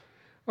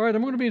All right,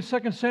 I'm going to be in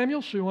 2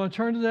 Samuel, so you want to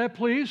turn to that,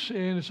 please.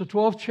 And it's the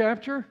 12th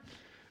chapter,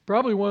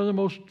 probably one of the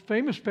most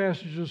famous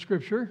passages of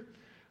Scripture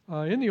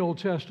in the Old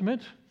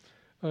Testament,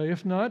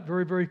 if not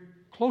very, very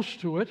close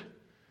to it.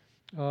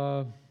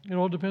 It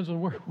all depends on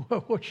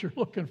what you're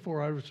looking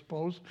for, I would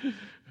suppose.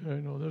 I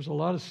know there's a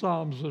lot of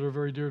Psalms that are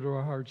very dear to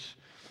our hearts.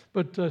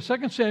 But 2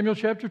 Samuel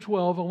chapter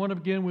 12, I want to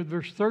begin with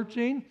verse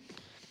 13.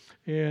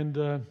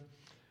 And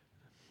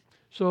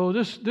so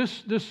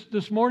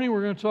this morning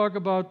we're going to talk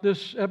about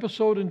this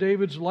episode in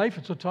David's life.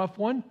 It's a tough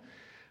one.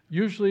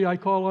 Usually I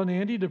call on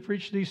Andy to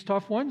preach these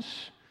tough ones.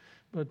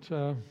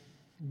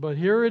 But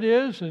here it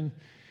is, and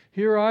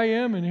here I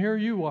am, and here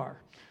you are.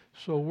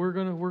 So we're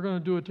gonna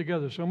do it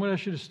together. So I'm going to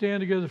ask you to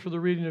stand together for the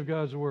reading of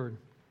God's Word.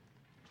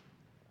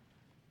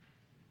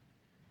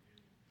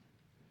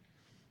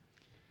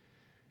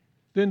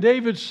 Then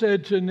David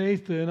said to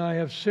Nathan, I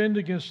have sinned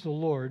against the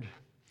Lord.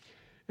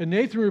 And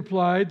Nathan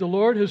replied, the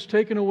Lord has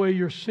taken away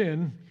your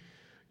sin.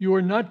 You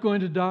are not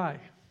going to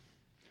die.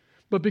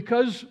 But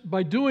because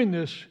by doing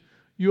this,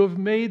 you have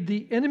made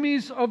the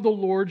enemies of the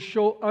Lord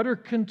show utter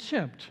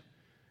contempt,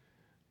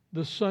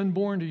 the son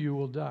born to you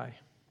will die.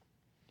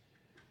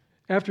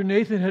 After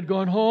Nathan had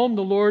gone home,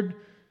 the Lord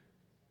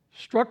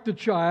struck the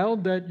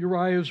child that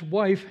Uriah's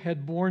wife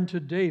had borne to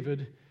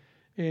David,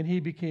 and he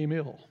became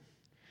ill.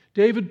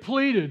 David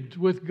pleaded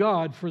with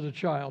God for the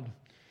child.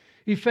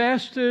 He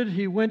fasted,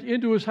 he went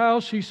into his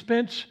house, he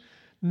spent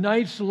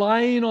nights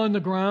lying on the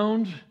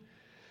ground.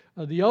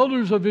 The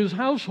elders of his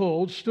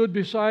household stood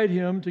beside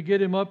him to get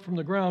him up from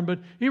the ground, but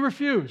he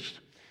refused,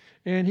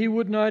 and he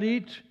would not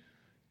eat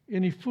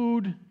any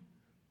food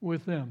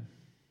with them.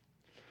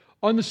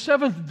 On the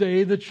seventh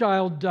day, the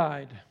child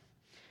died.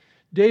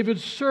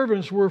 David's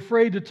servants were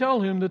afraid to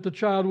tell him that the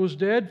child was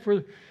dead,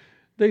 for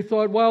they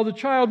thought, while the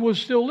child was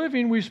still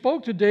living, we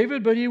spoke to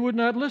David, but he would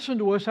not listen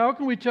to us. How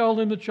can we tell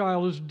him the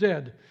child is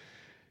dead?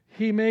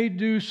 He may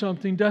do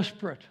something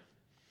desperate.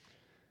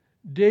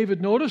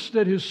 David noticed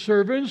that his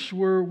servants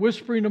were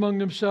whispering among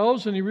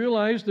themselves, and he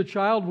realized the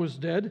child was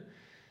dead.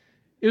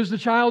 Is the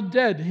child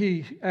dead?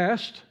 He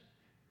asked.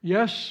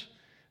 Yes,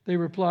 they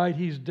replied,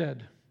 he's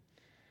dead.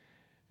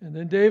 And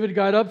then David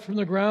got up from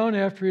the ground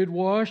after he had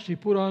washed. He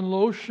put on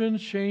lotion,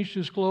 changed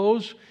his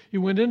clothes. He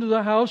went into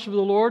the house of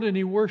the Lord and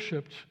he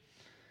worshiped.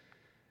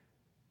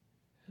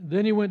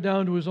 Then he went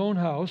down to his own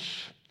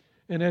house,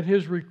 and at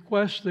his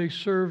request they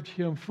served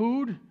him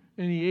food,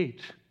 and he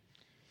ate.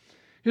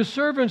 His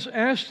servants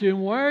asked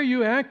him, why are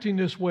you acting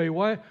this way?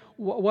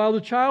 While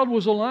the child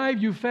was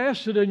alive, you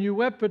fasted and you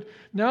wept, but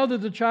now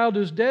that the child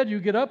is dead, you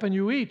get up and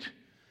you eat.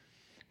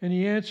 And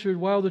he answered,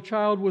 while the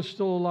child was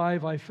still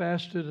alive, I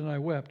fasted and I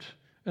wept.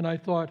 And I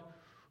thought,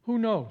 who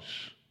knows?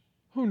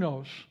 Who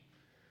knows?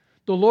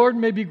 The Lord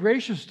may be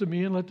gracious to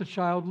me and let the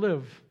child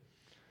live.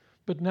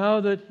 But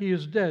now that he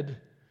is dead,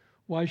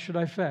 why should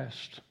I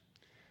fast?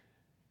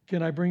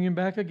 Can I bring him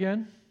back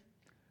again?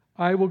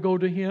 I will go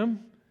to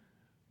him,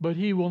 but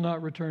he will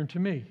not return to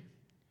me.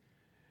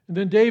 And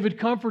then David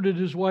comforted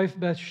his wife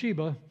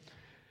Bathsheba,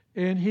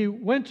 and he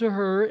went to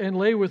her and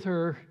lay with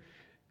her,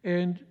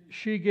 and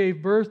she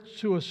gave birth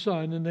to a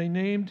son, and they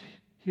named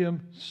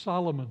him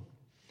Solomon.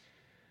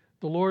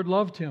 The Lord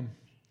loved him,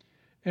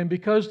 and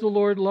because the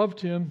Lord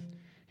loved him,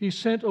 he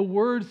sent a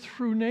word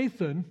through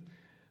Nathan,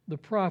 the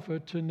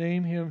prophet, to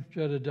name him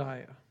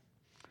Jedediah.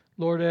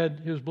 Lord, add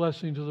his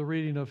blessing to the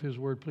reading of his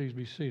word. Please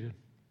be seated.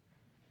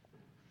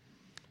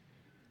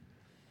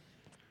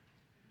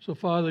 So,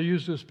 Father,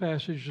 use this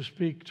passage to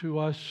speak to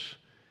us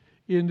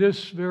in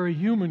this very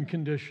human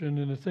condition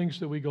and the things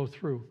that we go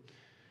through,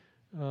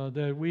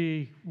 that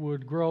we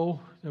would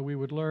grow, that we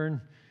would learn,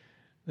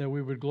 that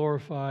we would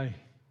glorify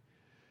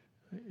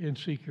and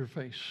seek your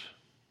face.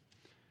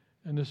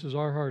 And this is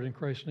our heart. In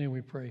Christ's name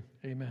we pray.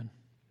 Amen.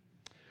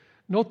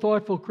 No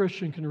thoughtful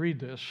Christian can read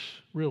this,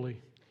 really,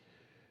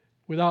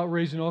 without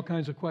raising all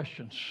kinds of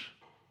questions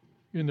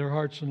in their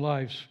hearts and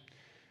lives.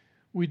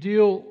 We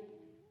deal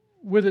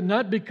with it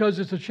not because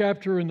it's a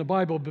chapter in the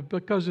Bible, but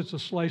because it's a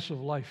slice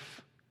of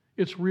life.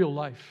 It's real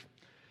life.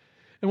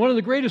 And one of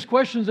the greatest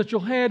questions that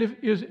you'll have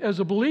is, as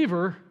a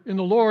believer in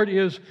the Lord,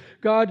 is,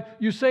 God,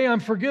 you say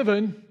I'm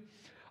forgiven,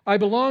 I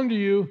belong to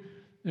you,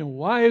 then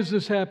why is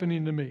this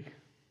happening to me?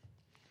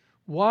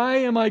 Why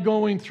am I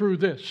going through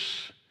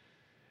this?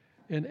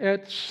 And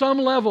at some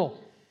level,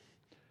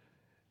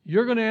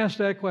 you're going to ask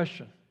that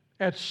question.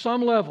 At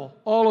some level,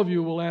 all of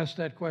you will ask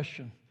that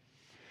question.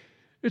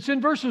 It's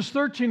in verses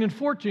 13 and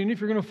 14, if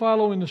you're going to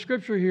follow in the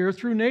scripture here.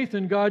 Through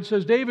Nathan, God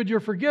says, David, you're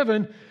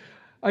forgiven.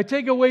 I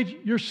take away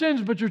your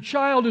sins, but your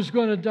child is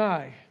going to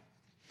die.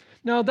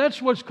 Now,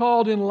 that's what's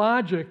called in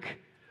logic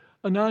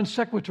a non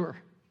sequitur.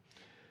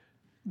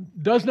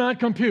 Does not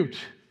compute.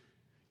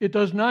 It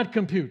does not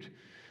compute.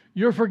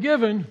 You're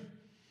forgiven,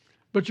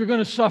 but you're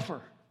going to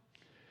suffer.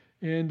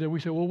 And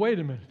we say, well, wait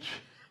a minute.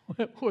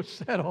 What's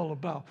that all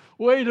about?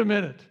 Wait a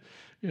minute,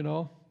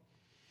 Now,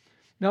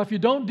 if you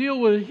don't deal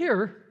with it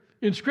here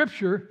in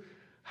Scripture,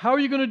 how are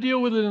you going to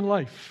deal with it in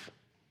life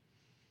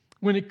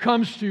when it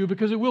comes to you?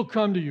 Because it will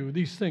come to you,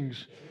 these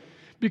things.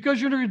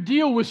 Because you're going to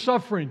deal with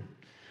suffering.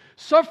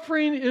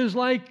 Suffering is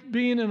like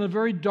being in a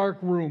very dark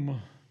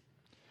room.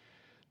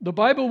 The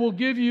Bible will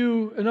give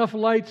you enough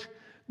light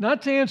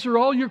not to answer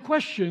all your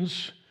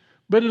questions,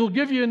 but it'll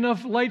give you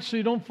enough light so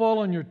you don't fall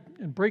on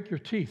and break your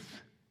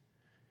teeth.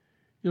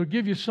 It'll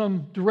give you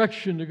some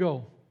direction to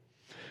go.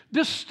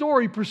 This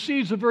story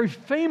precedes a very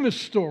famous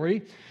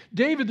story.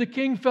 David the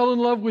king fell in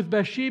love with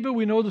Bathsheba.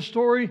 We know the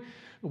story.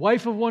 The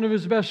wife of one of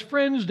his best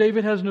friends.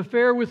 David has an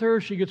affair with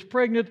her. She gets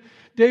pregnant.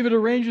 David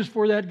arranges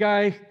for that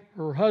guy,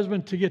 her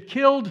husband, to get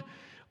killed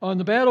on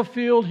the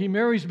battlefield. He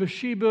marries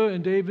Bathsheba,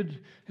 and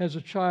David has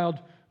a child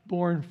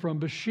born from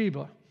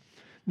Bathsheba.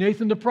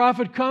 Nathan the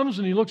prophet comes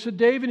and he looks at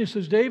David and he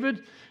says,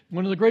 David,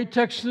 one of the great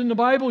texts in the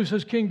Bible, he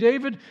says, King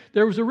David,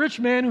 there was a rich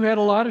man who had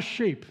a lot of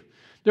sheep.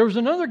 There was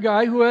another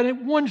guy who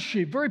had one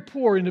sheep, very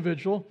poor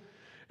individual,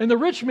 and the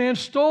rich man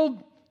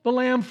stole the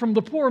lamb from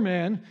the poor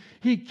man.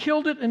 He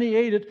killed it and he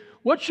ate it.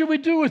 What should we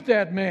do with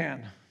that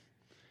man?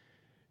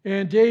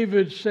 And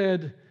David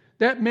said,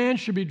 that man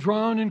should be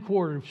drawn and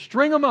quartered.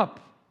 String him up.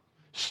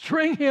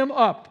 String him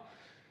up.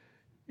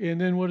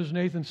 And then what does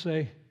Nathan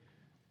say?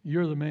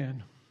 You're the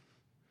man,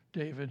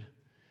 David.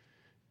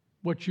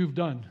 What you've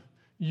done.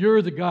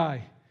 You're the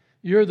guy.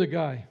 You're the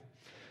guy.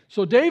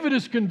 So David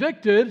is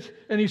convicted,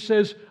 and he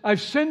says, I've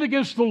sinned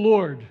against the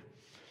Lord.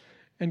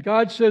 And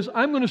God says,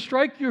 I'm going to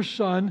strike your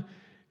son.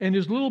 And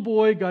his little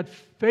boy got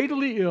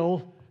fatally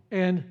ill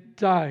and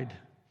died.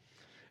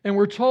 And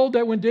we're told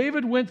that when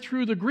David went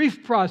through the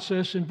grief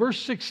process in verse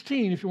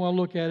 16, if you want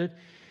to look at it,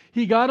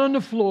 he got on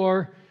the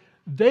floor.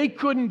 They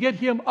couldn't get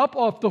him up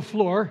off the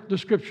floor, the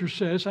scripture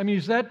says. I mean,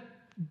 he's that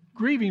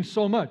grieving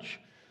so much.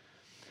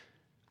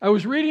 I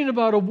was reading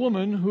about a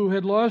woman who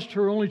had lost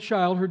her only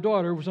child. Her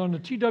daughter was on a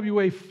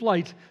TWA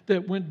flight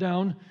that went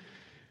down.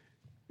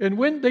 And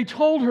when they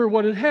told her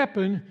what had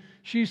happened,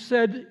 she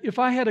said, if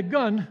I had a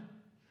gun,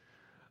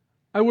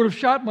 I would have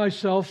shot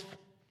myself.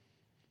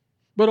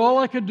 But all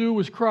I could do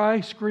was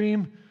cry,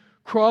 scream,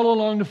 crawl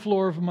along the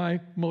floor of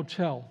my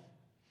motel.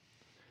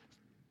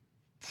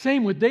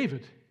 Same with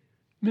David.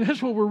 I mean,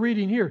 that's what we're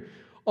reading here.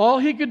 All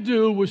he could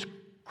do was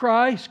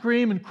cry,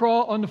 scream, and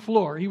crawl on the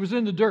floor. He was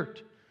in the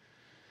dirt.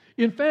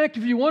 In fact,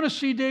 if you want to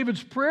see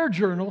David's prayer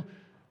journal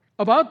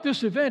about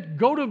this event,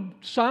 go to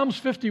Psalms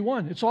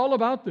 51. It's all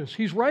about this.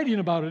 He's writing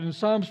about it in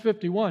Psalms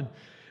 51.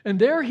 And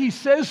there he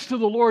says to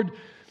the Lord,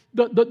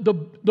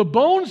 the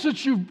bones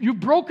that you've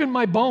broken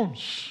my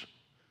bones,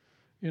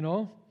 you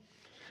know.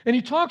 And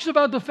he talks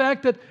about the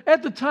fact that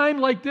at the time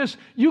like this,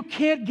 you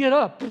can't get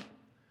up.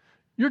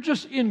 You're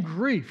just in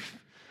grief.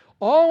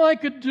 All I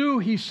could do,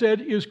 he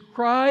said, is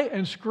cry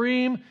and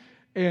scream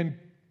and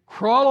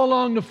crawl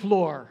along the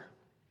floor.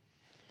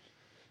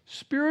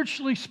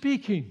 Spiritually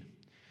speaking,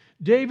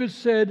 David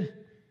said,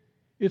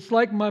 it's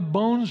like my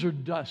bones are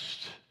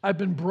dust. I've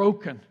been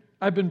broken.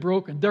 I've been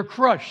broken. They're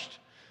crushed.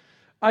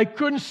 I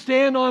couldn't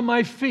stand on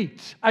my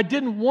feet. I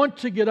didn't want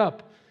to get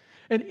up.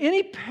 And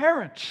any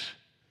parent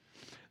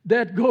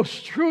that goes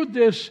through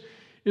this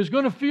is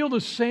going to feel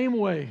the same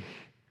way.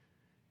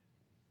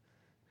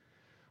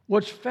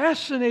 What's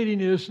fascinating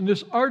is, in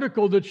this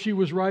article that she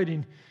was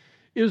writing,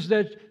 is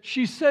that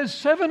she says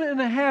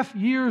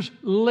 7.5 years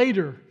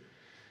later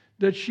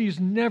that she's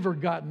never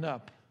gotten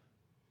up.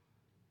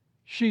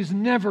 She's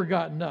never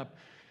gotten up.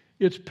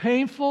 It's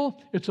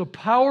painful. It's a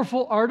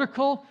powerful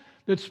article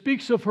that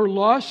speaks of her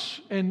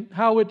loss and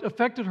how it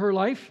affected her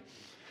life.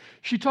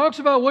 She talks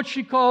about what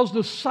she calls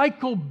the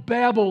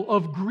psychobabble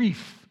of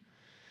grief.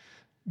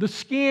 The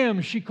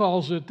scam, she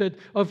calls it, that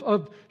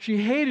she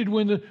hated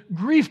when the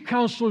grief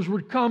counselors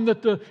would come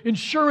that the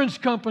insurance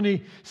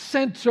company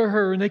sent to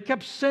her, and they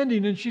kept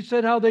sending, and she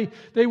said how they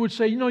would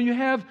say, you know, you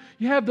have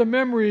the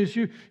memories,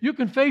 you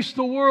can face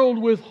the world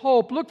with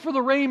hope, look for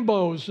the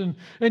rainbows, and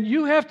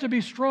you have to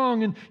be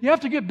strong, and you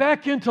have to get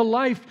back into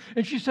life.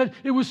 And she said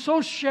it was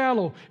so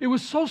shallow, it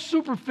was so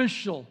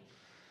superficial.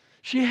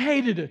 She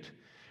hated it.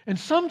 And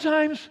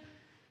sometimes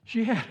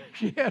she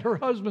had her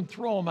husband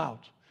throw him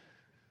out.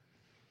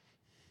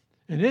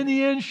 And in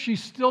the end,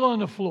 she's still on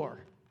the floor.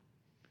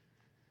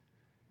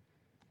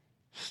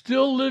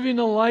 Still living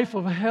a life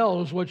of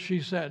hell is what she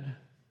said.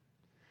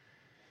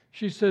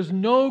 She says,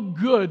 no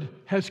good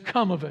has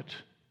come of it.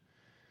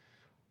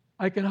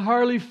 I can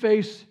hardly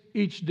face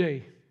each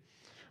day.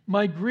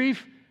 My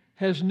grief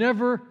has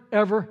never,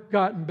 ever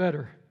gotten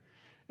better.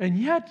 And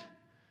yet,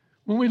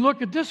 when we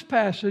look at this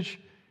passage,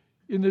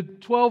 in the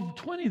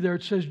 12:20 there,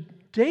 it says,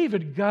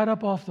 David got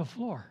up off the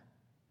floor.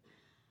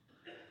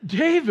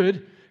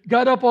 David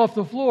got up off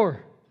the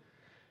floor.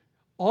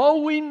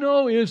 All we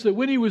know is that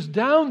when he was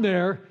down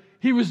there,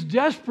 he was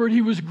desperate,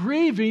 he was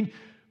grieving,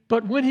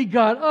 but when he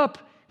got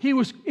up, he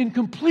was in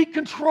complete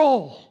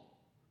control.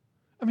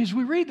 I mean, as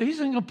we read that,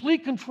 he's in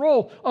complete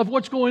control of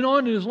what's going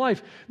on in his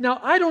life. Now,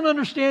 I don't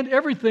understand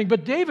everything,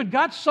 but David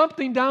got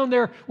something down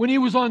there when he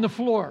was on the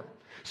floor.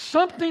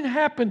 Something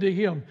happened to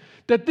him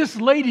that this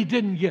lady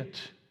didn't get.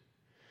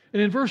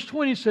 And in verse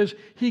 20 it says,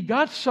 he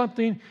got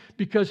something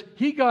because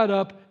he got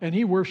up and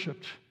he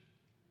worshiped.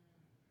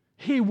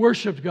 He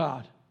worshiped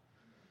God.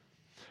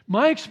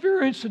 My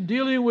experience in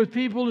dealing with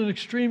people in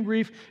extreme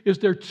grief is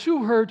they're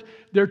too hurt,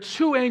 they're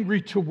too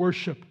angry to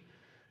worship.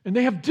 And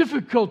they have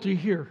difficulty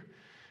here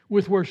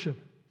with worship.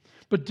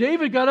 But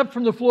David got up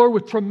from the floor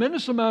with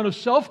tremendous amount of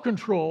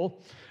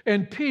self-control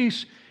and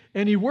peace,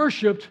 and he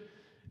worshiped.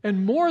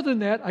 And more than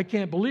that, I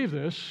can't believe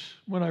this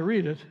when I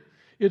read it.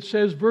 It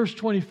says, verse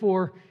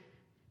 24,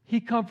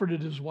 he comforted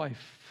his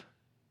wife.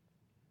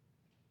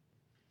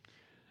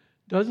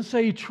 Doesn't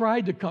say he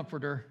tried to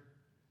comfort her.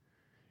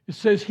 It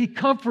says he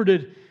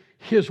comforted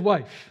his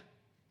wife.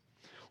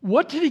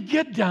 What did he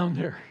get down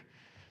there?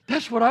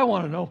 That's what I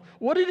want to know.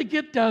 What did he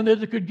get down there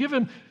that could give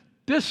him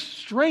this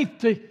strength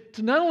to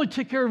not only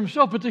take care of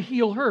himself, but to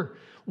heal her?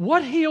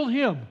 What healed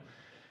him?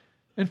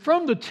 And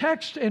from the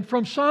text and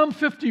from Psalm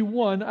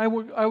 51, I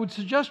would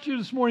suggest to you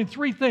this morning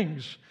 3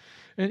 things.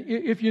 And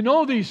if you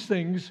know these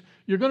things,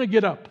 you're going to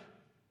get up.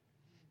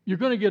 You're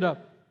going to get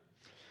up.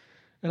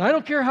 And I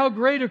don't care how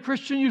great a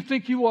Christian you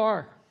think you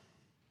are.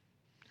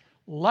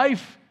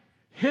 Life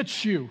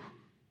hits you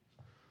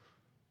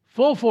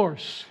full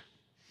force.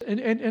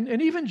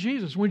 And even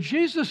Jesus, when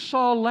Jesus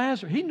saw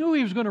Lazarus, he knew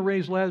he was going to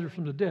raise Lazarus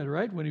from the dead,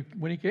 right?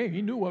 When he came,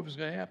 he knew what was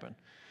going to happen.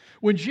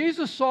 When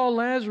Jesus saw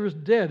Lazarus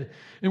dead,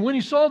 and when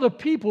he saw the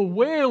people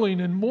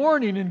wailing and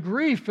mourning and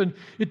grief, and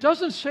it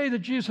doesn't say that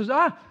Jesus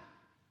says,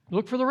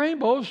 look for the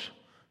rainbows,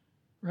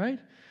 right?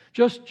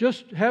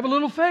 Just have a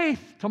little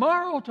faith.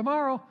 Tomorrow's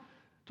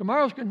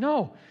good.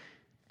 No.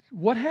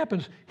 What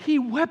happens? He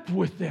wept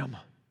with them.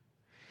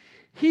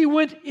 He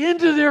went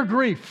into their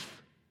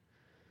grief.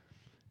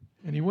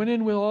 And he went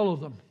in with all of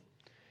them.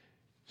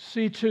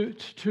 See,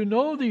 to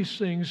know these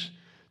things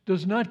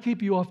does not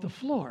keep you off the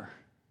floor,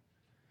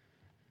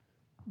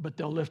 but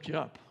they'll lift you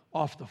up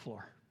off the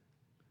floor.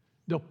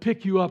 They'll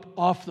pick you up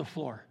off the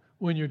floor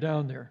when you're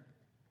down there.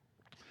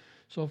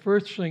 So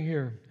first thing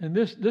here, and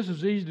this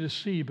is easy to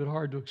see but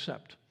hard to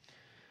accept.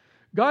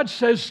 God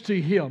says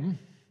to him,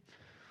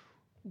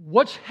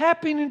 what's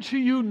happening to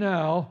you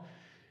now,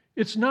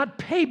 it's not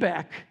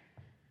payback,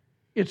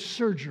 it's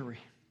surgery.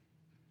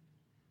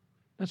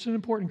 That's an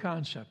important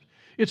concept.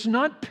 It's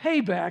not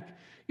payback,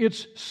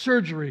 it's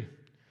surgery.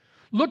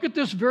 Look at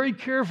this very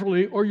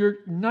carefully, or you're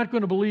not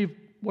going to believe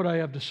what I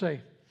have to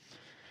say.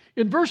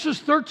 In verses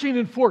 13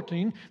 and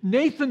 14,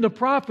 Nathan the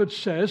prophet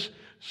says,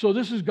 so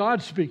this is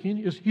God speaking,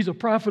 he's a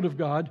prophet of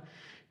God.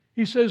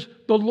 He says,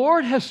 the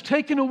Lord has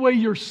taken away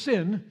your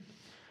sin,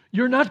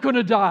 you're not going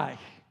to die.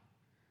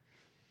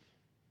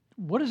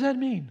 What does that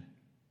mean?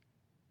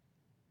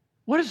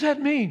 What does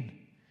that mean?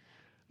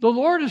 The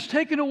Lord has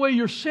taken away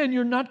your sin,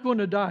 you're not going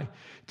to die.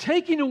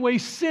 Taking away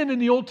sin in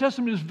the Old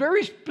Testament is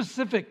very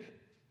specific.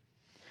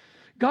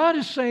 God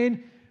is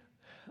saying,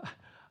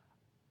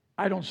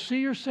 I don't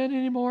see your sin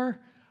anymore.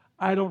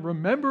 I don't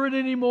remember it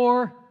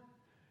anymore.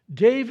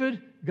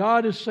 David,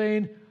 God is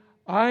saying,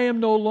 I am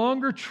no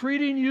longer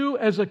treating you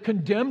as a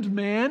condemned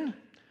man.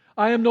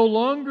 I am no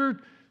longer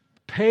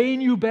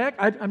paying you back.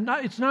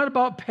 It's not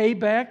about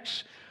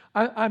paybacks.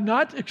 I'm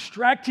not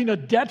extracting a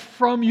debt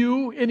from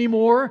you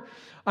anymore.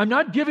 I'm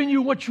not giving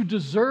you what you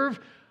deserve.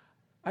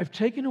 I've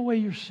taken away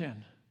your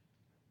sin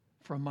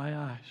from my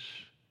eyes.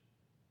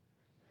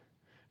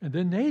 And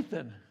then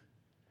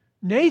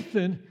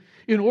Nathan,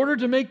 in order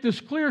to make this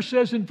clear,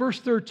 says in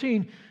verse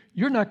 13,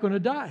 you're not going to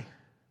die,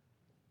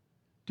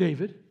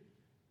 David.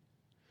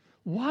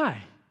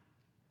 Why?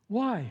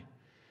 Why?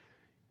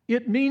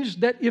 It means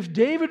that if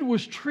David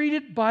was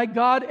treated by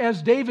God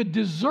as David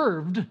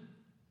deserved,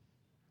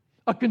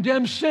 a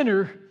condemned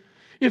sinner,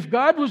 if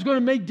God was going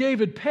to make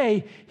David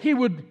pay, he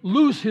would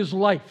lose his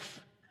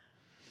life.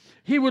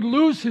 He would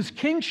lose his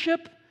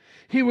kingship.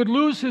 He would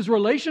lose his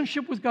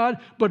relationship with God.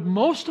 But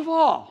most of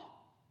all,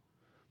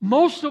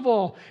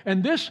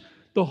 and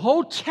the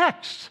whole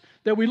text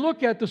that we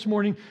look at this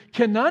morning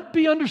cannot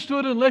be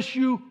understood unless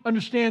you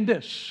understand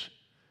this.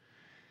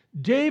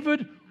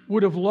 David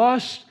would have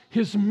lost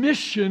his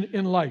mission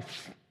in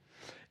life.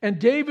 And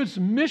David's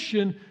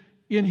mission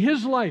in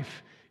his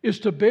life is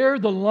to bear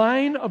the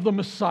line of the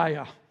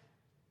Messiah.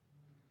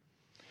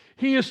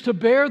 He is to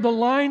bear the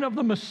line of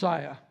the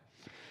Messiah.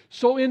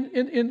 So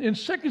in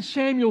 2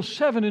 Samuel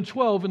 7 and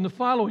 12 and the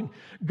following,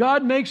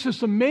 God makes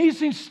this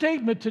amazing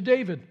statement to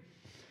David.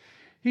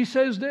 He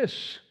says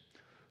this,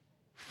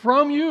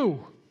 from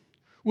you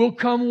will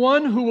come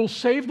one who will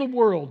save the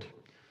world.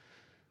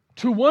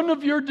 To one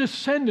of your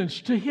descendants,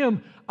 to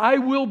him, I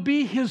will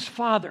be his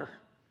father.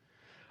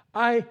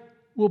 I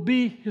will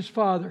be his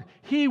father.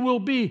 He will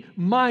be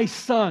my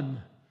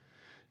son.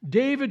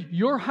 David,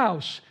 your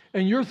house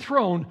and your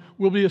throne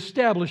will be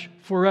established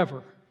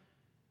forever.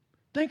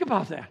 Think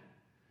about that.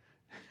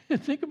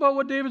 Think about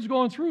what David's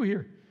going through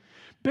here.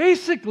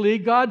 Basically,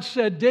 God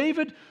said,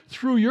 David,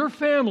 through your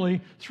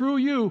family, through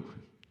you,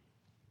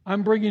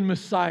 I'm bringing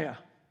Messiah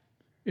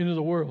into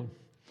the world.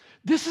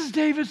 This is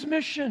David's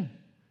mission.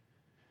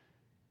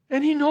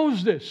 And he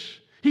knows this.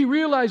 He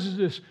realizes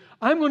this.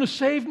 I'm going to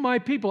save my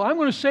people. I'm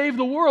going to save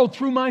the world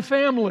through my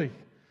family.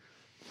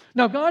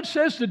 Now, God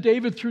says to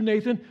David through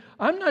Nathan,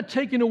 I'm not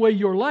taking away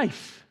your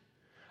life.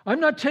 I'm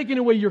not taking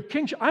away your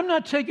kingship. I'm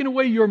not taking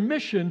away your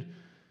mission.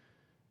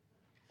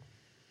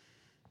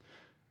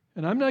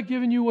 And I'm not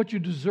giving you what you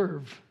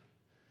deserve.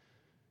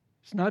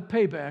 It's not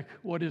payback.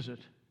 What is it?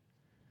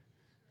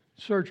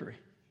 Surgery.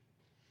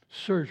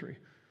 Surgery.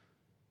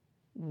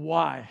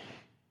 Why?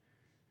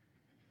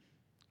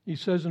 He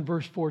says in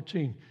verse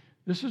 14,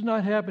 this has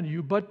not happened to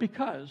you, but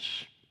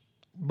because.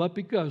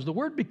 The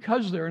word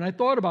because there, and I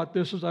thought about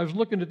this as I was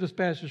looking at this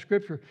passage of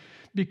Scripture,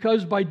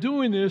 because by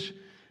doing this,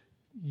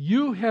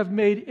 you have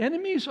made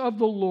enemies of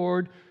the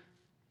Lord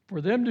for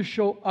them to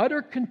show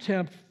utter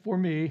contempt for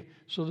me,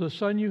 so the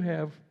son you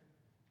have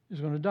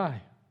is going to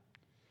die.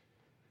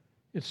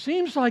 It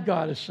seems like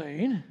God is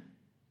saying,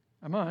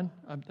 I'm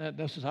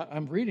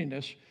reading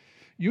this,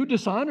 you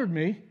dishonored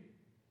me,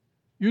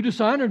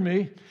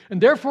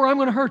 and therefore I'm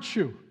going to hurt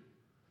you.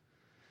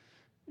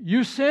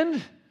 You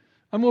sinned,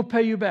 I'm going to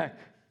pay you back.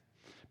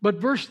 But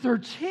verse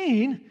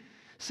 13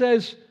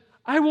 says,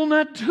 I will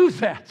not do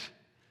that.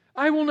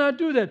 I will not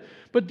do that.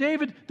 But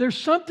David, there's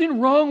something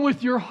wrong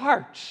with your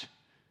heart.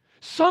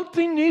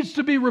 Something needs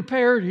to be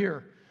repaired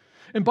here.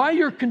 And by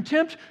your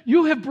contempt,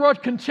 you have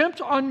brought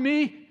contempt on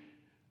me,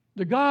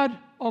 the God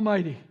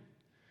Almighty.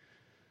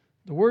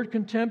 The word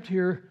contempt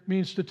here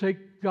means to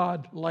take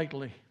God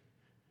lightly.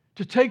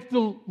 To take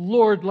the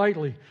Lord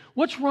lightly.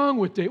 What's wrong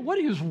with David? What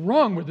is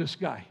wrong with this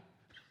guy?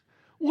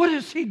 What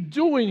is he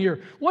doing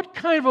here? What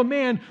kind of a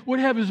man would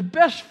have his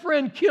best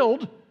friend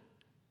killed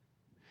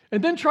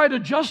and then try to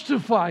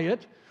justify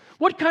it?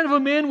 What kind of a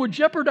man would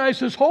jeopardize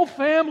his whole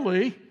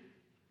family,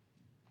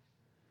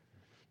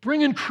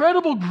 bring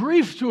incredible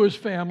grief to his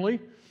family,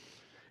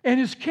 and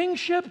his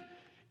kingship?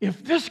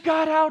 If this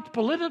got out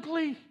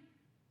politically,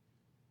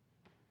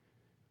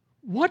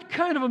 what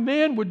kind of a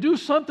man would do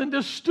something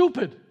this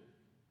stupid?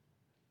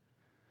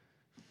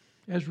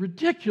 As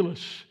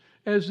ridiculous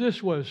as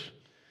this was,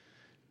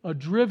 a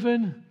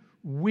driven,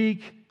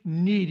 weak,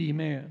 needy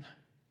man.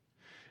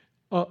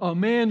 A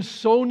man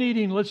so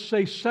needing, let's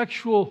say,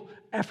 sexual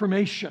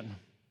affirmation,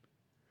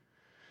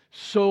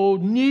 so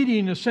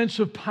needing a sense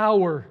of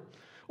power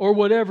or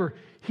whatever.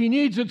 He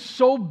needs it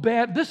so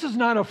bad. This is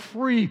not a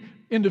free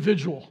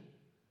individual.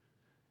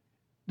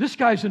 This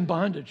guy's in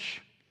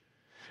bondage.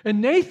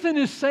 And Nathan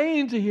is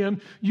saying to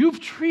him,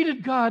 you've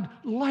treated God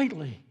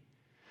lightly.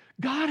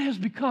 God has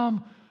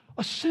become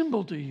a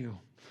symbol to you.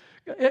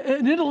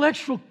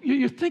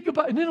 You think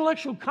about an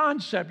intellectual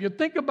concept. You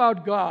think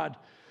about God.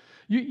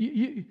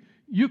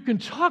 You can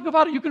talk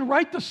about it. You can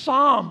write the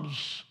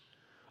Psalms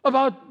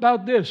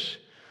about this.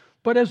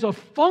 But as a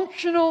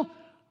functional,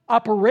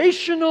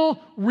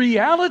 operational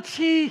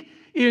reality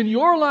in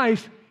your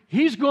life,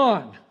 he's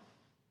gone.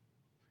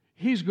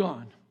 He's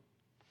gone.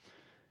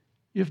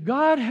 If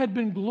God had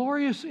been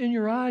glorious in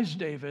your eyes,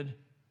 David,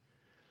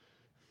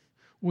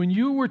 when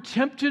you were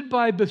tempted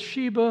by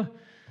Bathsheba,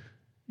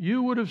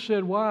 you would have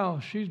said, wow,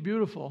 she's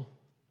beautiful.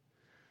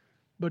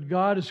 But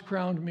God has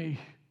crowned me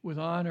with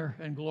honor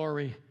and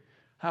glory.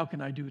 How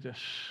can I do this?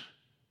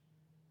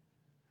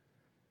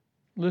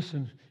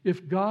 Listen,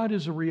 if God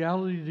is a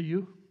reality to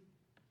you,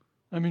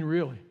 I mean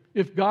really,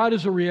 if God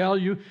is a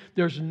reality to you,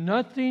 there's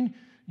nothing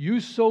you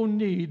so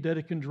need that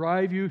it can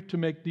drive you to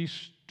make these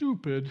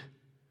stupid,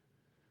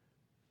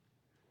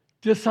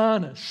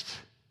 dishonest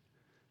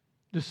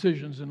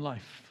decisions in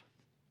life.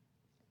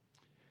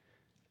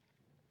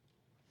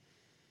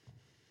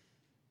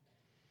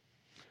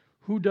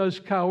 Who does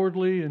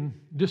cowardly and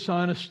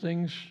dishonest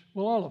things?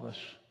 Well, all of us.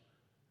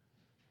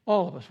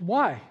 All of us.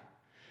 Why?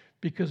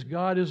 Because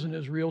God isn't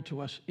as real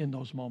to us in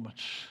those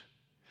moments.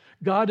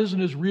 God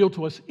isn't as real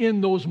to us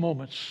in those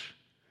moments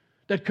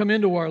that come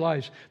into our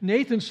lives.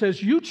 Nathan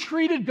says, you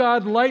treated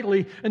God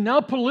lightly, and now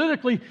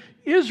politically,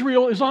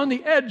 Israel is on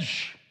the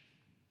edge.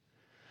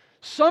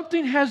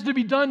 Something has to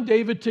be done,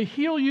 David, to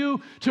heal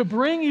you, to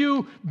bring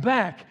you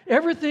back.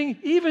 Everything,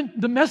 even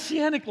the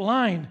messianic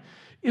line,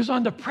 is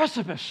on the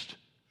precipice.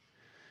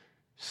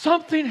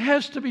 Something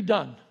has to be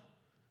done.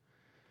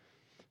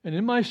 And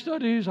in my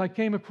studies, I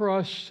came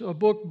across a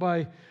book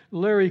by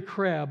Larry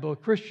Crabb, a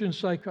Christian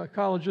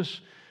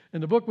psychologist,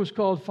 and the book was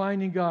called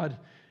Finding God.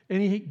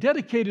 And he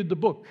dedicated the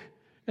book.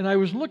 And I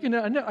was looking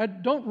at, I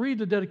don't read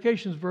the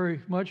dedications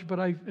very much,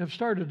 but I have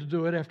started to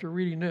do it after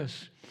reading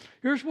this.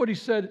 Here's what he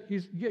said.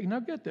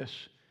 Now get this.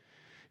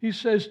 He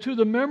says, to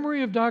the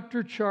memory of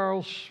Dr.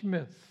 Charles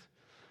Smith,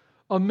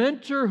 a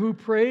mentor who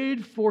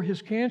prayed for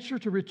his cancer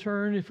to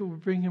return if it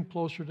would bring him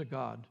closer to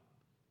God.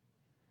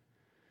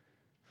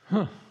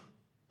 And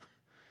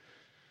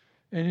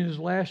in his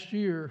last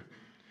year,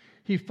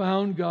 he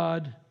found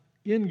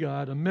in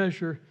God, a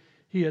measure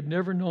he had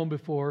never known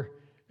before,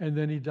 and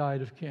then he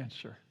died of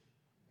cancer.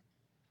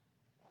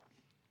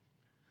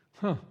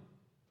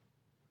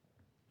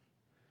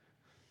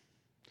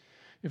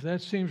 If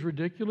that seems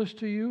ridiculous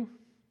to you,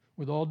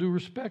 with all due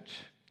respect,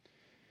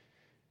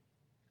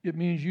 it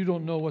means you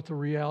don't know what the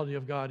reality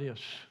of God is.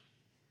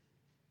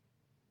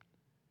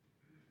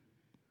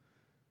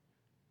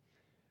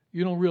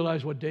 You don't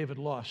realize what David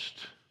lost.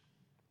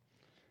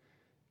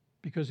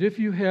 Because if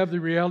you have the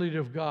reality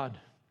of God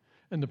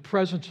and the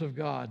presence of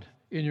God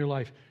in your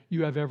life,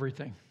 you have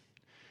everything.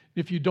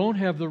 If you don't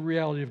have the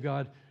reality of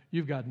God,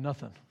 you've got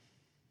nothing.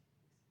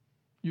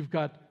 You've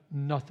got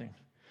nothing.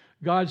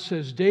 God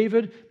says,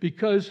 David,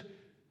 because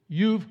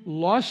you've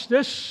lost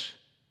this,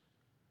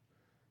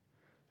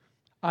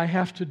 I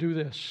have to do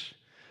this.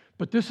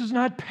 But this is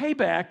not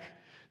payback.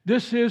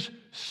 This is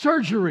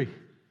surgery.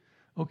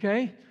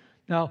 Okay?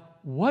 Now,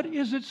 what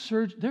is it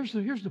surgery?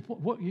 Here's the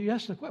point. You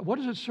ask the question, what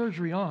is it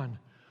surgery on?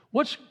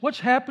 What's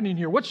happening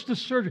here? What's the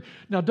surgery?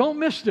 Now, don't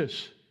miss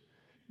this,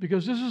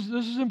 because this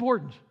is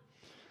important.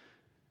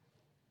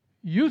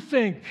 You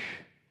think,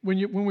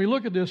 when we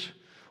look at this,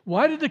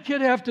 why did the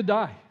kid have to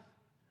die?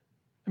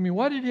 I mean,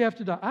 why did he have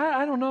to die?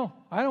 I don't know.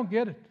 I don't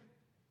get it.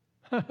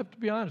 I have to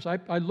be honest.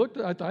 I looked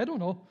at it, I don't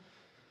know.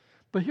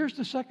 But here's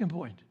the second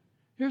point.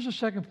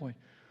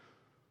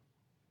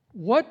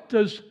 What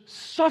does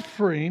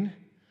suffering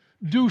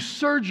do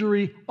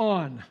surgery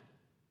on?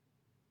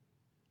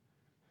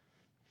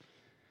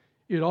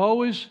 It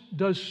always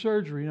does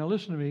surgery, now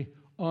listen to me,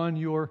 on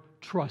your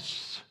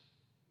trusts.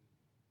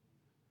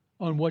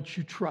 On what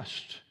you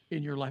trust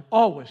in your life.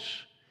 Always.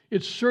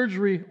 It's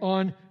surgery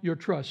on your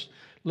trust.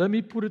 Let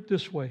me put it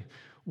this way.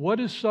 What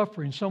is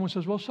suffering? Someone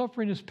says, well,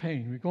 suffering is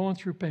pain. We're going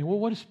through pain. Well,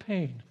 what is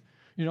pain?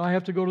 You know, I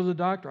have to go to the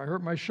doctor. I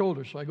hurt my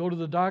shoulder, so I go to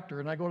the doctor,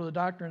 and the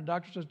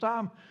doctor says,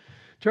 Tom,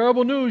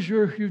 terrible news.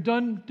 You've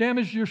done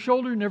damage to your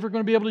shoulder. You're never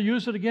going to be able to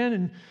use it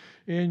again,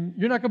 and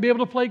you're not going to be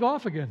able to play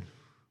golf again.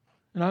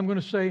 And I'm going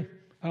to say,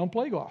 I don't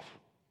play golf.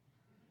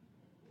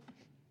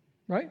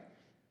 Right?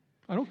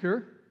 I don't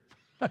care.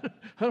 I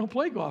don't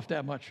play golf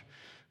that much,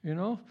 you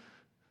know?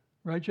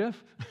 Right,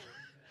 Jeff?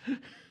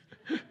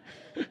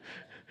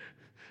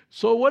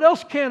 So what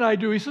else can I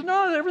do? He says,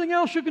 no, everything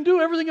else you can do,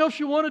 everything else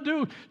you want to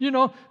do. You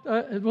know,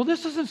 well,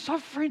 this isn't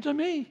suffering to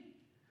me.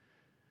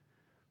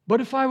 But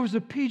if I was a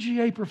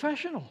PGA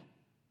professional,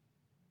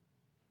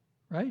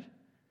 right?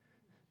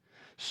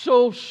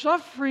 So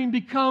suffering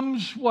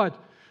becomes what?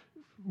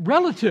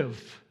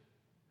 Relative.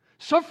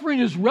 Suffering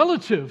is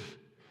relative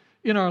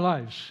in our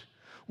lives.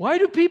 Why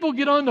do people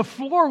get on the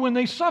floor when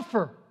they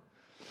suffer?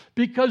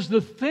 Because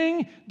the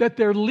thing that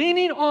they're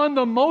leaning on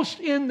the most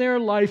in their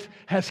life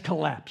has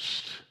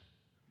collapsed.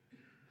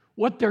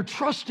 What they're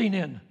trusting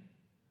in.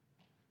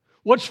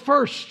 What's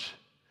first?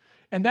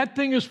 And that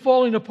thing is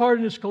falling apart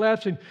and it's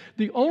collapsing.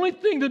 The only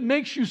thing that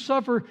makes you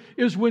suffer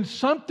is when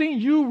something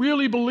you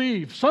really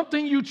believe,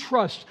 something you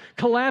trust,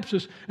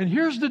 collapses. And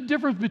here's the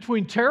difference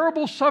between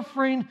terrible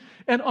suffering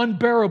and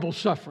unbearable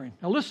suffering.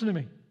 Now listen to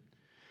me.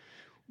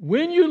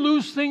 When you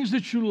lose things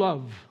that you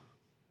love,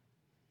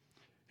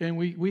 and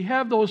we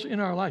have those in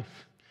our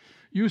life,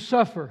 you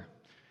suffer.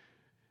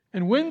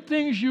 And when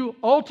things you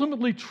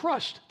ultimately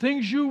trust,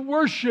 things you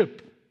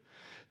worship,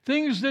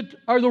 things that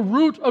are the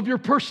root of your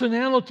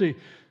personality,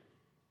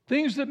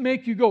 things that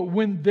make you go,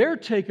 when they're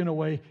taken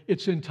away,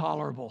 it's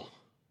intolerable.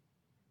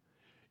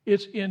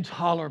 It's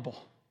intolerable.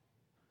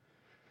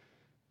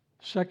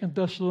 2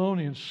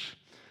 Thessalonians,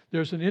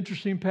 there's an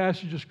interesting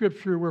passage of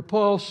Scripture where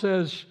Paul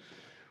says,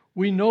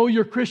 we know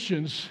you're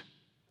Christians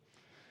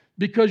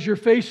because you're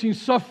facing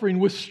suffering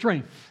with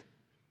strength.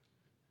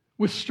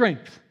 With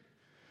strength.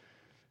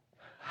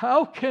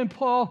 How can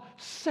Paul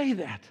say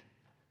that?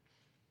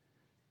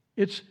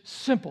 It's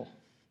simple.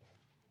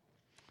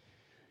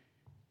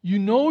 You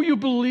know you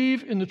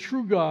believe in the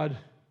true God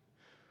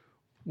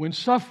when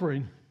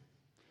suffering,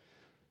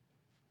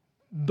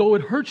 though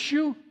it hurts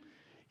you,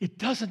 it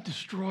doesn't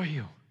destroy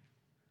you.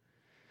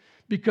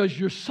 Because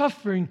your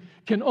suffering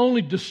can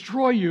only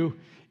destroy you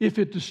if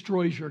it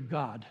destroys your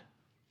God.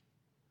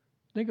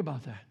 Think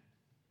about that.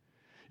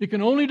 It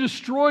can only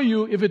destroy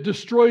you if it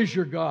destroys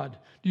your God.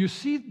 Do you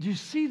see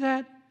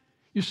that?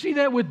 You see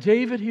that with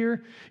David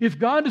here? If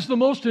God is the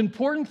most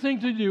important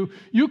thing to do,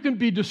 you can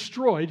be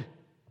destroyed.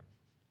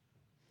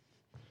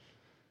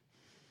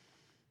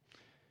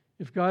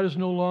 If God is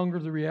no longer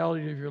the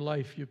reality of your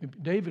life, you can.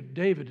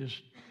 David is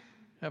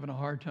having a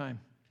hard time.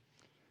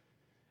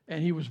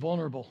 And he was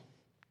vulnerable.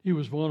 He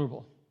was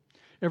vulnerable.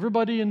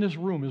 Everybody in this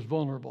room is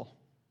vulnerable.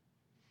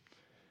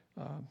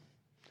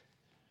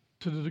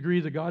 To the degree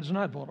that God's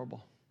not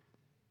vulnerable.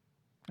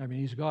 I mean,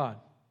 He's God.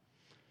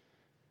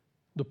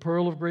 The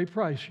pearl of great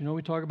price. You know,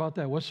 we talk about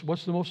that.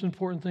 What's the most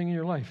important thing in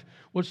your life?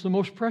 What's the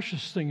most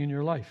precious thing in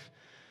your life?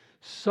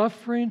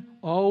 Suffering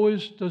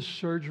always does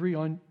surgery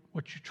on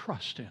what you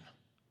trust in,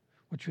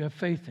 what you have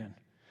faith in.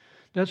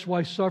 That's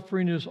why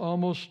suffering is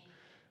almost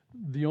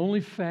the only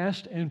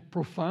fast and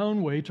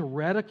profound way to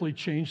radically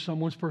change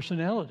someone's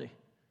personality,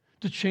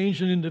 to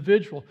change an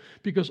individual,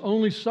 because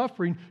only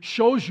suffering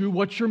shows you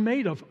what you're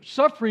made of.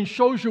 Suffering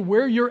shows you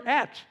where you're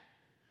at.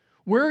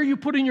 Where are you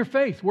putting your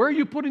faith? Where are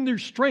you putting your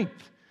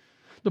strength?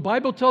 The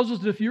Bible tells us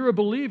that if you're a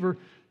believer,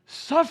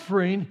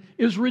 suffering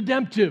is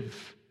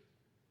redemptive.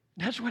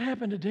 That's what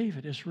happened to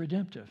David. It's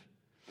redemptive.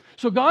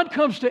 So God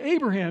comes to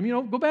Abraham. You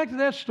know, go back to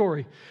that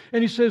story.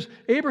 And He says,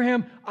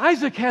 Abraham,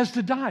 Isaac has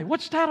to die.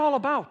 What's that all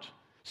about?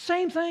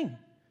 Same thing.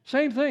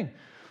 Same thing.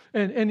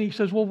 And he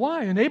says, well,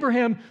 why? And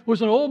Abraham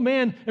was an old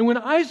man, and when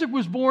Isaac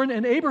was born,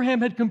 and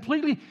Abraham had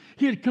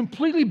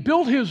completely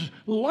built his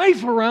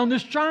life around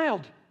this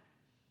child.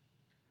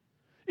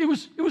 It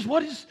was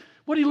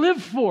what he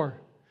lived for,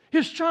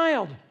 his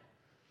child.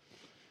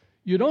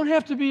 You don't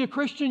have to be a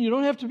Christian. You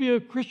don't have to be a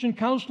Christian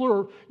counselor.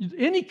 Or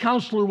any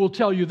counselor will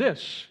tell you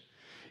this.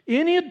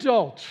 Any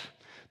adult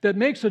that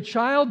makes a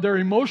child their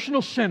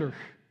emotional center,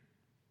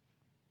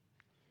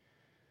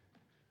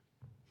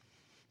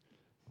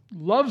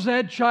 loves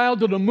that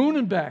child to the moon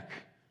and back,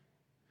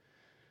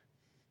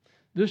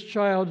 this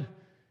child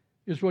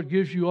is what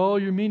gives you all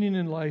your meaning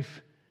in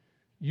life.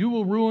 You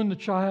will ruin the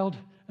child,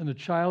 and the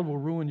child will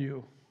ruin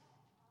you.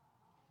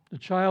 The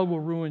child will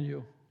ruin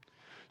you.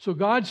 So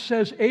God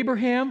says,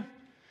 Abraham,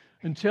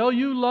 until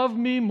you love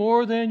me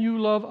more than you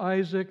love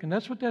Isaac, and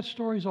that's what that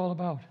story is all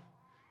about.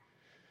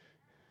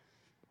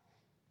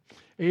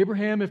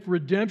 Abraham, if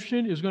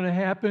redemption is going to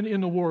happen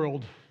in the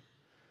world,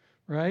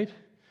 right?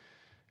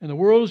 And the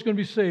world is going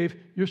to be saved,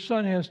 your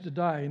son has to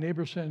die. And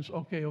Abraham says,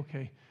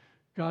 okay.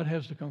 God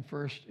has to come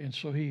first. And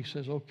so he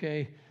says,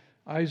 okay,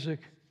 Isaac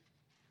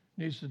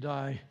needs to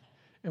die.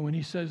 And when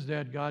he says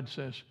that, God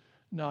says,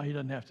 no, he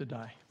doesn't have to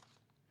die.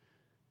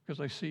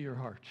 Because I see your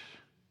heart.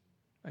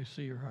 I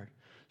see your heart.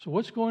 So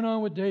what's going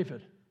on with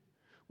David?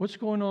 What's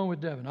going on with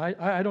Devin?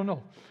 I don't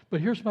know. But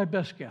here's my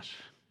best guess.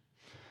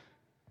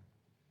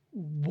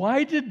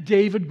 Why did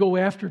David go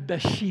after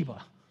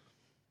Bathsheba?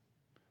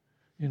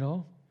 You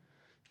know?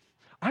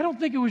 I don't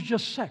think it was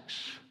just sex.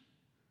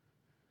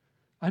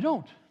 I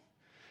don't.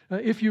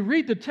 If you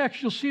read the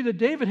text, you'll see that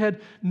David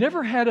had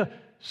never had a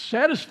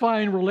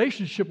satisfying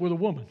relationship with a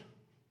woman.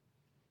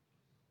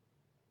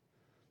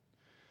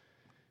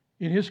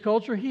 In his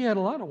culture, he had a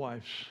lot of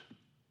wives.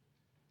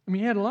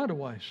 He had a lot of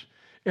wives.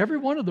 Every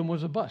one of them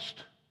was a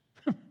bust.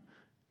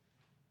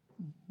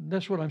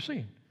 That's what I'm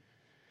seeing.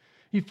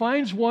 He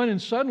finds one,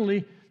 and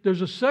suddenly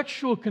there's a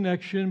sexual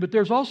connection, but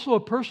there's also a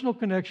personal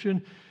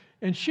connection,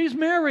 and she's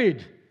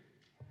married.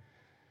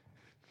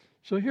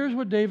 So here's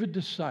what David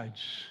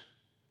decides.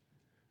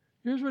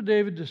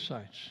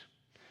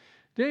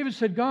 David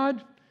said,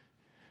 God,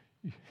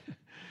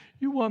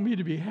 you want me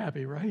to be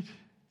happy, right?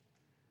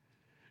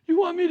 You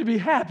want me to be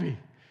happy.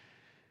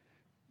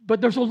 But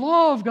there's a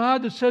law of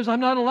God that says I'm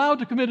not allowed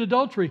to commit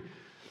adultery.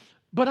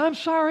 But I'm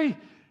sorry,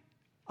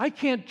 I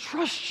can't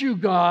trust you,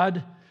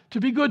 God, to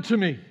be good to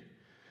me,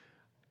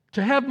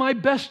 to have my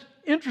best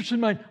interest in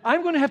mind.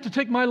 I'm going to have to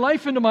take my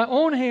life into my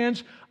own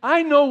hands.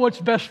 I know what's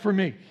best for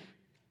me.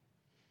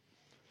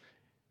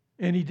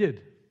 And he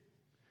did.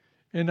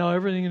 And now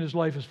everything in his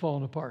life has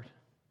fallen apart.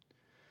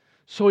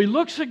 So he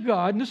looks at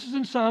God, and this is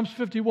in Psalms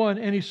 51,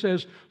 and he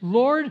says,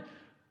 Lord,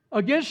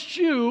 against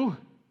you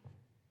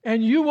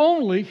and you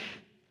only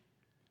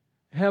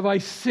have I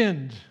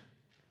sinned.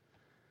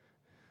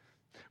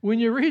 When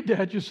you read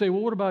that, you say,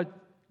 well, what about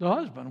the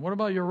husband? What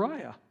about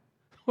Uriah?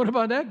 What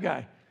about that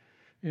guy?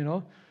 You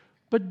know?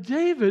 But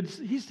David,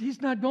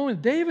 he's not going.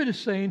 David is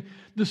saying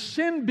the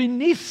sin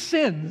beneath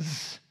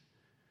sins.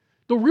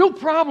 The real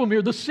problem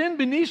here, the sin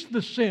beneath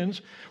the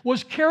sins,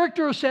 was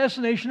character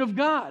assassination of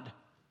God.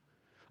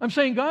 I'm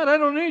saying, God, I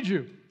don't need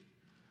you.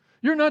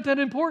 You're not that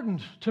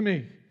important to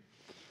me.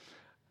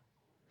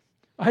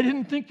 I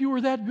didn't think you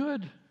were that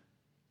good.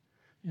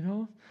 You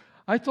know?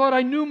 I thought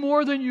I knew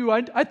more than you.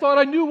 I thought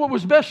I knew what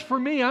was best for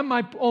me. I'm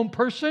my own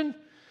person.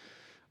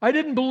 I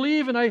didn't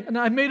believe, and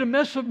I made a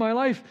mess of my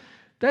life.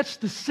 That's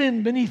the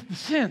sin beneath the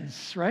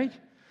sins, right?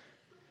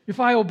 If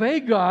I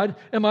obey God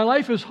and my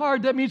life is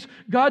hard, that means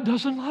God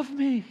doesn't love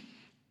me.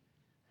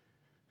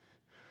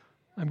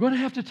 I'm going to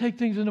have to take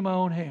things into my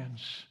own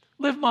hands,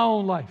 live my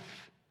own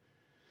life.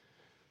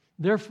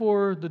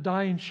 Therefore, the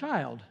dying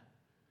child,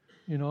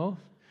 you know,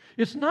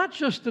 it's not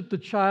just that the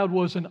child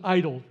was an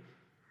idol,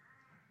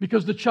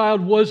 because the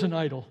child was an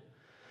idol,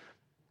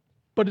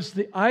 but it's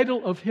the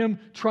idol of him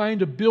trying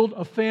to build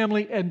a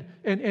family and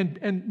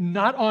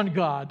not on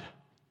God.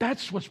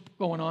 That's what's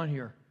going on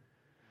here.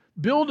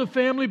 Build a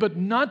family, but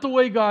not the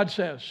way God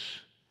says.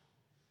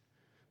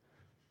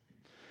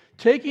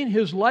 Taking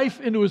his life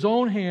into his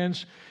own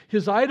hands,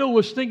 his idol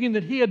was thinking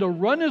that he had to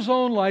run his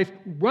own life,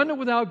 run it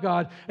without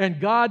God, and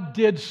God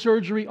did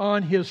surgery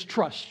on his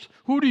trust.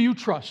 Who do you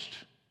trust?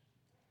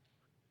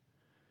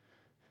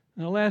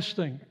 And the last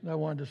thing I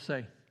wanted to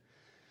say.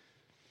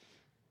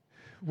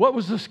 What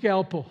was the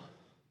scalpel?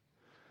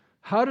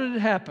 How did it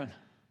happen?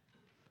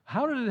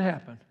 How did it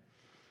happen?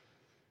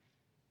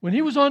 When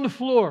he was on the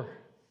floor,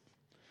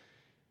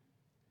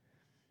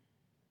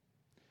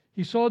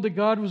 he saw that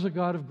God was a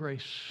God of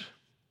grace.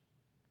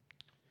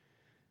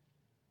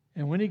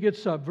 And when he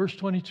gets up, verse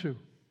 22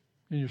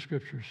 in your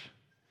scriptures,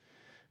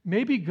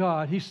 maybe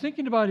God, he's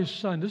thinking about his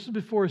son. This is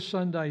before his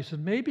son died. He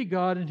said, maybe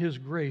God in his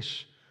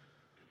grace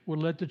would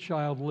let the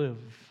child live.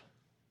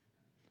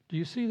 Do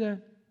you see that?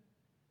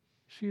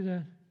 See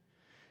that?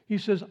 He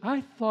says,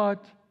 I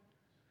thought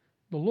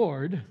the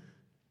Lord,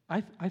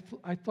 I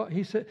thought,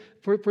 he said,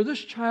 for this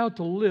child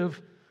to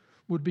live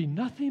would be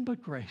nothing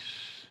but grace.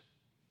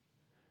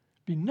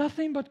 Be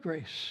nothing but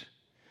grace.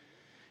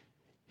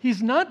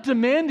 He's not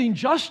demanding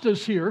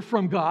justice here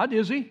from God,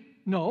 is he?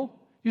 No,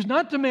 he's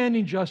not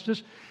demanding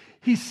justice.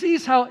 He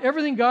sees how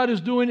everything God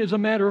is doing is a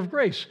matter of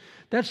grace.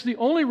 That's the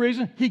only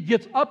reason he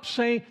gets up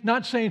saying,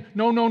 not saying,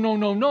 no,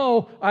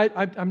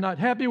 I'm not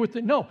happy with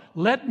it. No,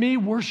 let me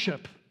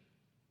worship.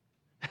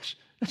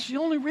 That's the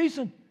only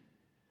reason.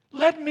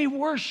 Let me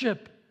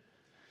worship.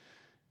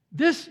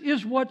 This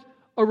is what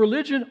a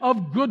religion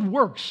of good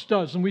works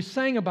does, and we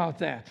sang about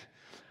that.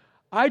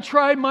 I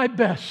tried my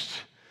best.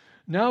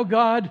 Now,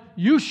 God,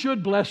 you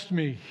should bless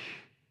me.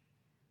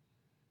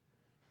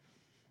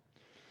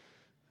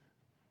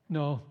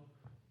 No,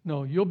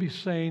 you'll be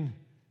saying,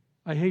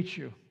 I hate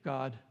you,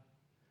 God.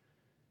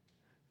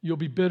 You'll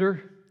be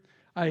bitter.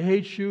 I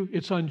hate you.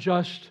 It's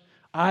unjust.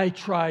 I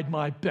tried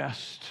my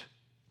best.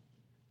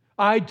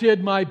 I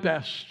did my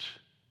best.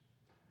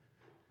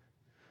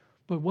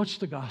 But what's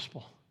the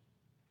gospel?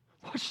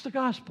 What's the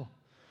gospel?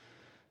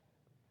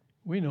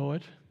 We know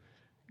it.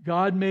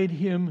 God made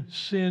him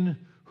sin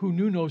who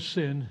knew no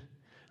sin,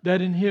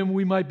 that in him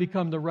we might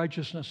become the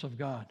righteousness of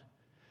God.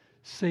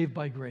 Saved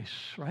by grace,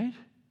 right?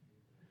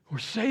 We're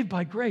saved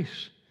by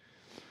grace.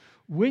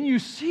 When you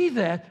see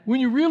that, when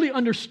you really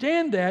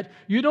understand that,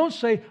 you don't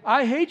say,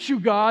 I hate you,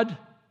 God,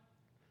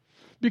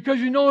 because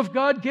you know if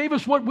God gave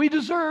us what we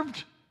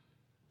deserved,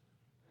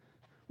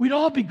 we'd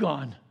all be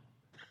gone.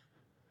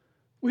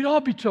 We'd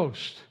all be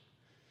toast.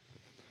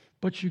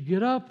 But you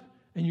get up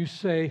and you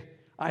say,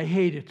 I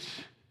hate it.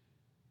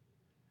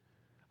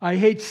 I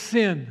hate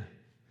sin.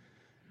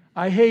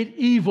 I hate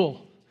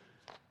evil.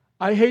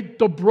 I hate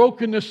the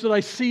brokenness that I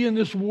see in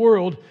this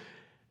world,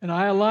 and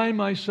I align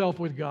myself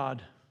with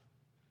God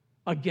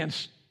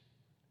against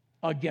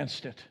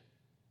it.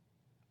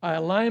 I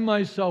align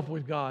myself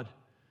with God.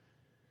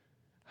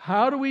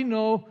 How do we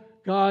know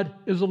God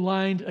is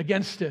aligned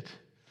against it?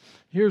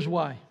 Here's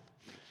why.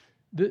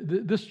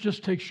 This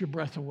just takes your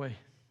breath away.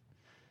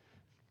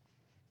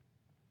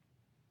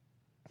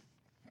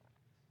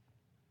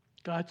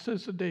 God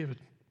says to David,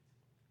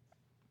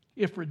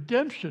 if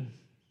redemption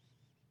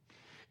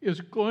is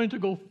going to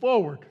go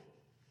forward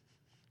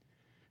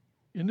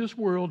in this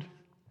world,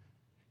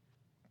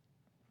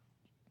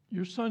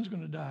 your son's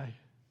going to die.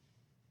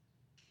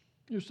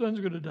 Your son's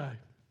going to die.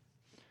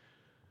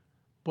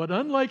 But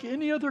unlike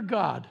any other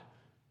God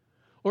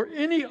or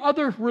any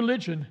other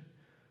religion,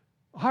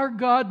 our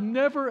God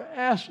never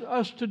asked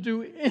us to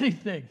do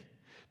anything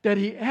that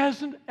he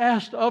hasn't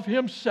asked of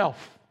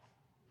himself.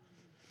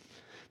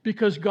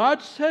 Because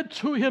God said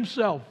to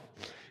himself,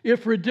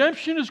 if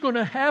redemption is going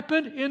to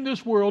happen in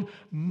this world,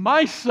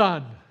 my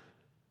son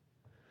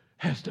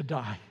has to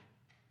die.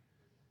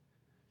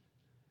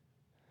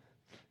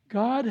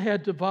 God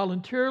had to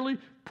voluntarily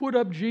put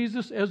up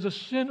Jesus as a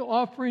sin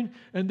offering,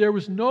 and there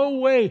was no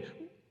way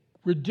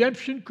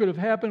redemption could have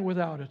happened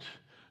without it.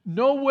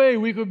 No way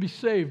we could be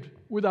saved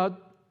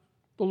without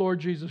the Lord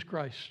Jesus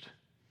Christ.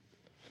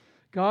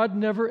 God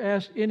never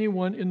asked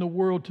anyone in the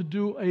world to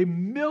do a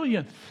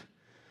millionth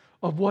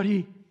of what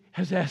he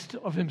has asked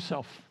of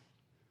himself.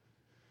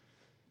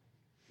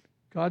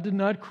 God did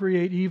not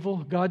create evil.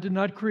 God did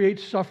not create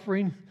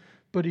suffering,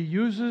 but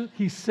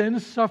he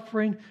sends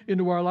suffering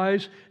into our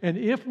lives. And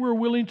if we're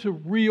willing to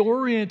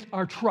reorient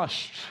our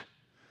trust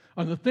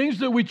on the things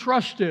that we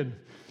trust in,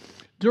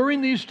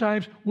 during these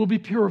times, we'll be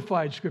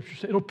purified, Scripture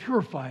says. It'll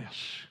purify us.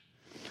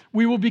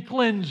 We will be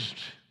cleansed.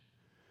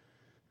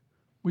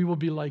 We will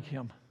be like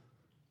him.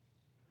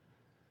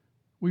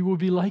 We will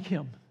be like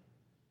him.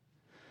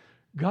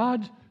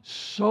 God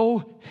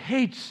so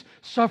hates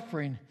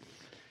suffering.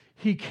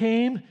 He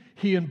came,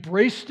 he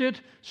embraced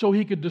it so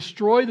he could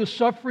destroy the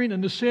suffering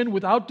and the sin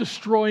without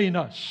destroying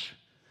us.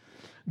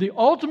 The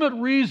ultimate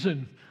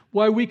reason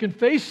why we can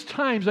face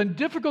times and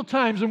difficult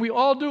times, and we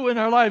all do in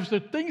our lives,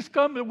 that things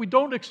come that we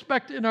don't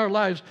expect in our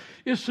lives,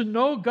 is to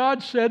know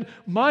God said,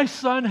 my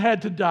son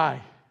had to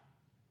die.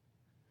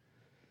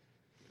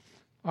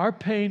 Our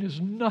pain is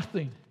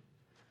nothing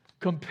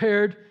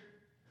compared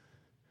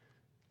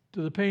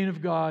to the pain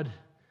of God.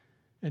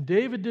 And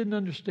David didn't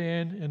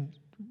understand and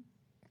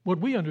what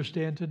we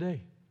understand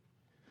today.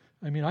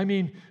 I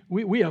mean,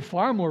 we have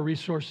far more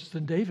resources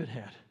than David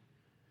had.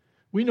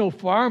 We know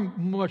far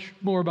much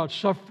more about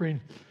suffering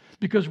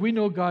because we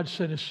know God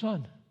sent his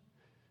son.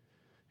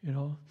 You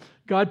know,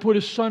 God put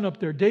his son up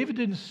there. David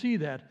didn't see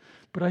that,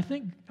 but I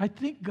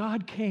think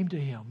God came to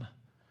him.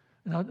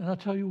 And I'll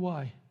tell you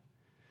why.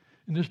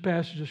 In this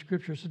passage of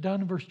Scripture, it's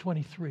down in verse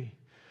 23.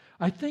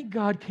 I think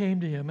God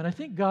came to him, and I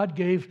think God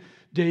gave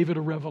David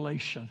a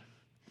revelation.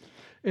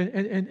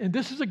 And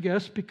this is a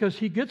guess because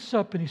he gets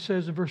up and he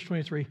says in verse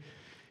 23,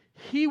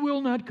 he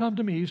will not come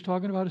to me, he's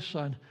talking about his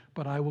son,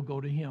 but I will go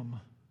to him.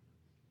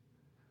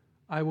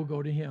 I will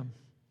go to him.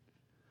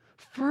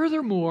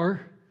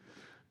 Furthermore,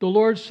 the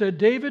Lord said,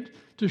 David,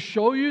 to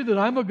show you that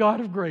I'm a God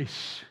of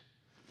grace,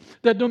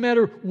 that no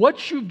matter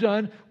what you've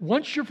done,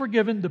 once you're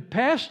forgiven, the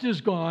past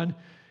is gone,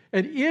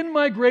 and in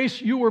my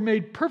grace you were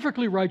made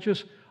perfectly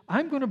righteous,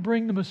 I'm going to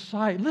bring the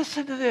Messiah.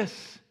 Listen to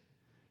this.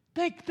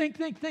 Think.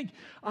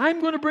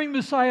 I'm going to bring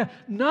Messiah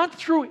not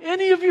through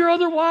any of your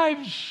other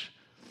wives,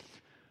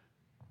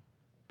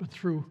 but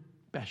through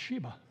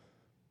Bathsheba.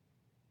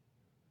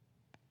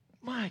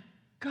 My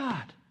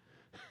God.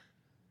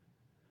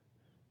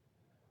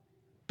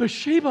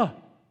 Bathsheba.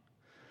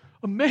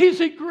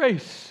 Amazing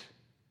grace.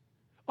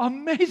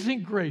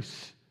 Amazing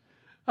grace.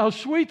 How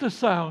sweet the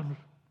sound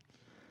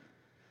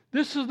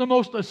This is the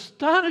most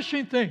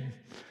astonishing thing.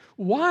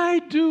 Why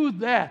do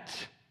that?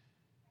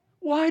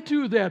 Why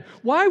do that?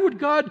 Why would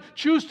God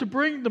choose to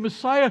bring the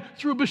Messiah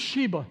through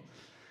Bathsheba?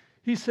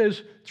 He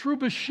says, through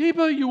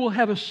Bathsheba you will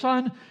have a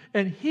son,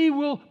 and he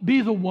will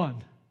be the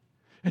one.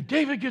 And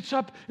David gets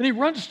up, and he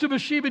runs to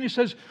Bathsheba, and he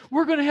says,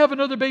 we're going to have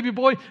another baby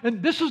boy,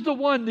 and this is the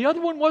one. The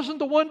other one wasn't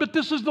the one, but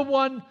this is the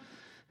one.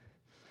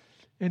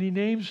 And he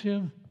names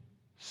him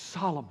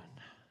Solomon.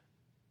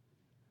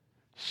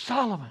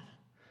 Solomon.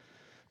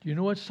 Do you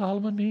know what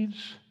Solomon means?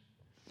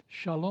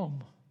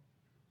 Shalom.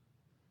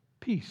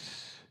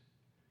 Peace.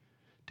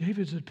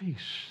 David's at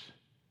peace.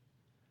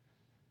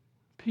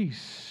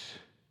 Peace.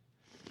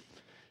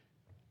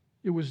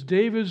 It was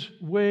David's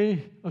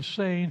way of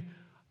saying,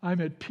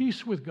 I'm at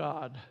peace with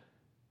God.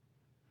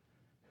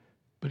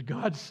 But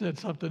God said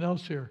something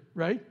else here,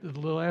 right? The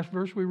last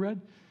verse we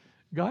read.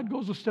 God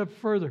goes a step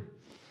further.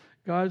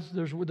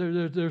 There's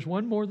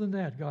one more than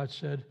that, God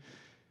said.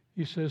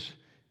 He says,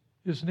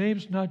 his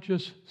name's not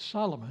just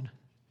Solomon.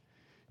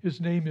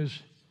 His name is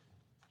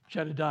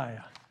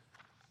Jedediah.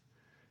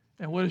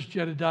 And what does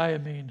Jedediah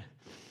mean?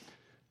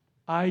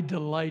 I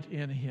delight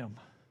in him.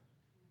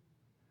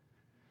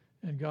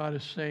 And God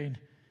is saying,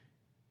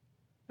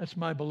 that's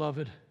my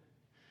beloved.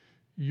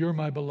 You're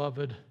my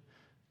beloved.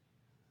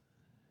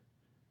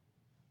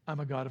 I'm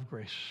a God of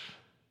grace.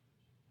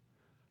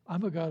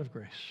 I'm a God of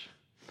grace.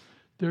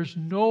 There's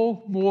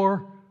no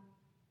more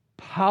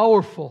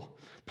powerful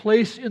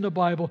place in the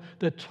Bible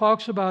that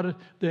talks about it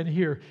than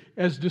here.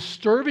 As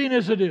disturbing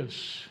as it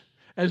is,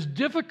 as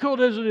difficult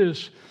as it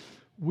is,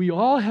 we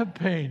all have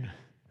pain.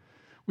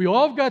 We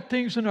all have got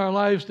things in our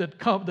lives that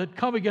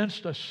come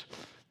against us,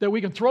 that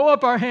we can throw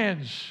up our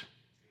hands.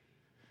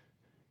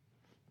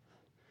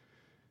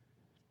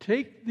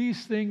 Take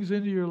these things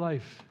into your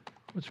life,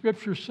 what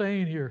Scripture's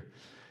saying here,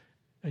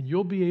 and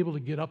you'll be able to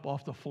get up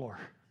off the floor.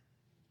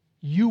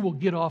 You will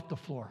get off the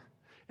floor,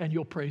 and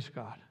you'll praise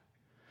God.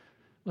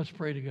 Let's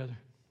pray together.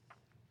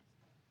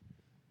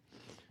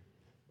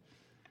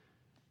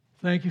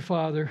 Thank you,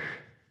 Father.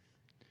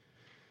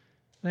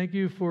 Thank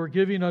you for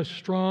giving us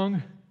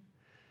strong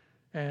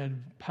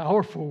and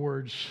powerful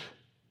words.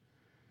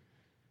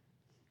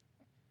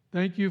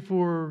 Thank you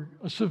for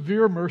a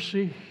severe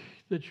mercy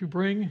that you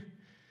bring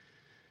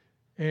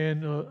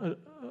and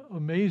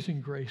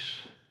amazing grace.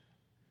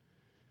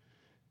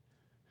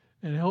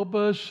 And help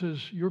us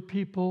as your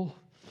people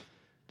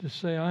to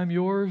say, I'm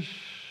yours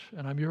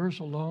and I'm yours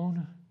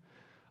alone.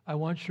 I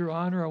want your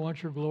honor. I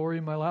want your glory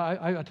in my life.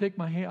 I take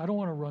my hand. I don't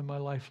want to run my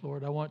life,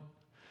 Lord. I want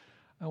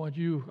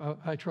you.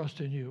 I trust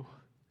in you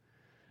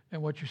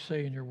and what you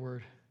say in your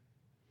word.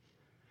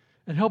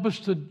 And help us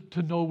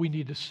to know we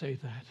need to say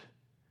that.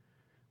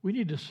 We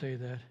need to say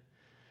that.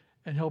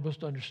 And help us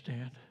to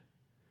understand.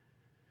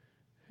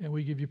 And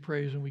we give you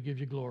praise and we give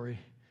you glory.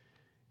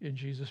 In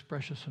Jesus'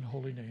 precious and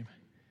holy name,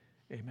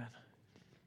 amen.